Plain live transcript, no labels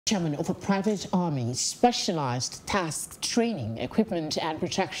chairman of a private army, Specialized Task Training, Equipment and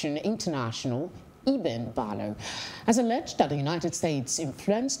Protection International, Ibn Bello, has alleged that the United States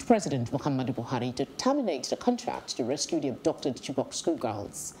influenced President Muhammadu Buhari to terminate the contract to rescue the abducted Chibok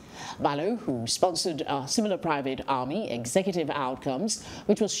schoolgirls. Bello, who sponsored a similar private army, Executive Outcomes,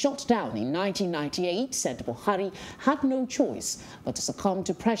 which was shot down in 1998, said Buhari had no choice but to succumb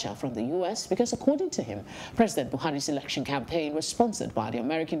to pressure from the U.S. because, according to him, President Buhari's election campaign was sponsored by the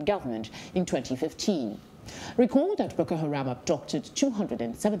American government in 2015. Recall that Boko Haram abducted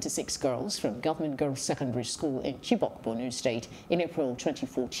 276 girls from Government Girls Secondary School in Chibok, Borno State in April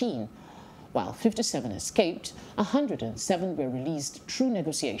 2014. While 57 escaped, 107 were released through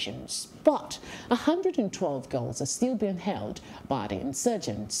negotiations. But 112 girls are still being held by the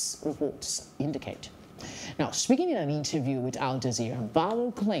insurgents, reports indicate. Now, speaking in an interview with Al Jazeera,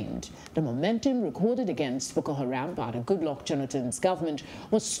 Bello claimed the momentum recorded against Boko Haram by the Goodluck Jonathan's government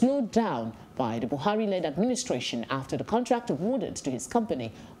was slowed down by the Buhari-led administration after the contract awarded to his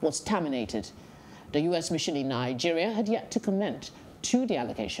company was terminated. The U.S. mission in Nigeria had yet to comment to the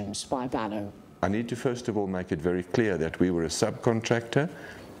allegations by Bello. I need to first of all make it very clear that we were a subcontractor.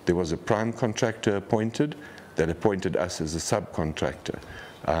 There was a prime contractor appointed that appointed us as a subcontractor.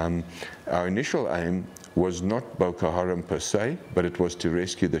 Our initial aim was not Boko Haram per se, but it was to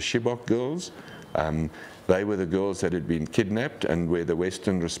rescue the Chibok girls. They were the girls that had been kidnapped, and where the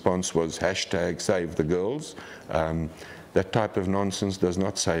Western response was #SaveTheGirls. That type of nonsense does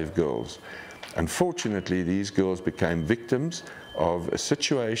not save girls. Unfortunately, these girls became victims of a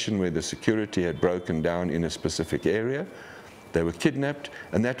situation where the security had broken down in a specific area. They were kidnapped,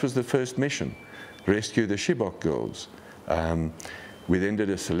 and that was the first mission, rescue the Chibok girls. We then did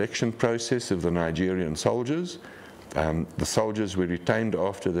a selection process of the Nigerian soldiers. The soldiers were retained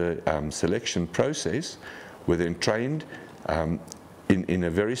after the selection process, were then trained in a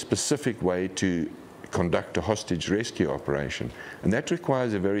very specific way to conduct a hostage rescue operation, and that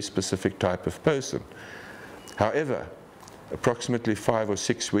requires a very specific type of person. However, approximately 5 or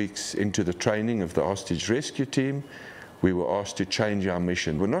 6 weeks into the training of the hostage rescue team, we were asked to change our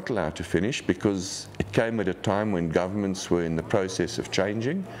mission. We're not allowed to finish because it came at a time when governments were in the process of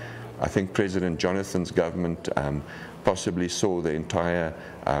changing. I think President Jonathan's government possibly saw the entire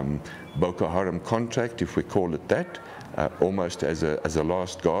Boko Haram contract, if we call it that, almost as a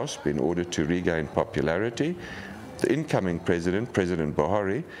last gasp in order to regain popularity. The incoming president, President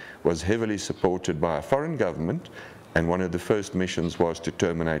Buhari, was heavily supported by a foreign government, and one of the first missions was to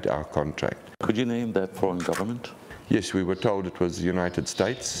terminate our contract. Could you name that foreign government? Yes, we were told it was the United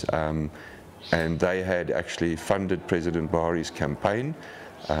States, and they had actually funded President Buhari's campaign.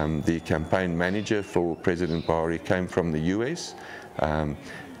 The campaign manager for President Buhari came from the US.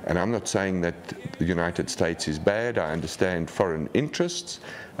 And I'm not saying that the United States is bad. I understand foreign interests,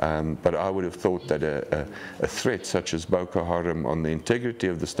 but I would have thought that a threat such as Boko Haram on the integrity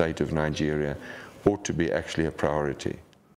of the state of Nigeria ought to be actually a priority.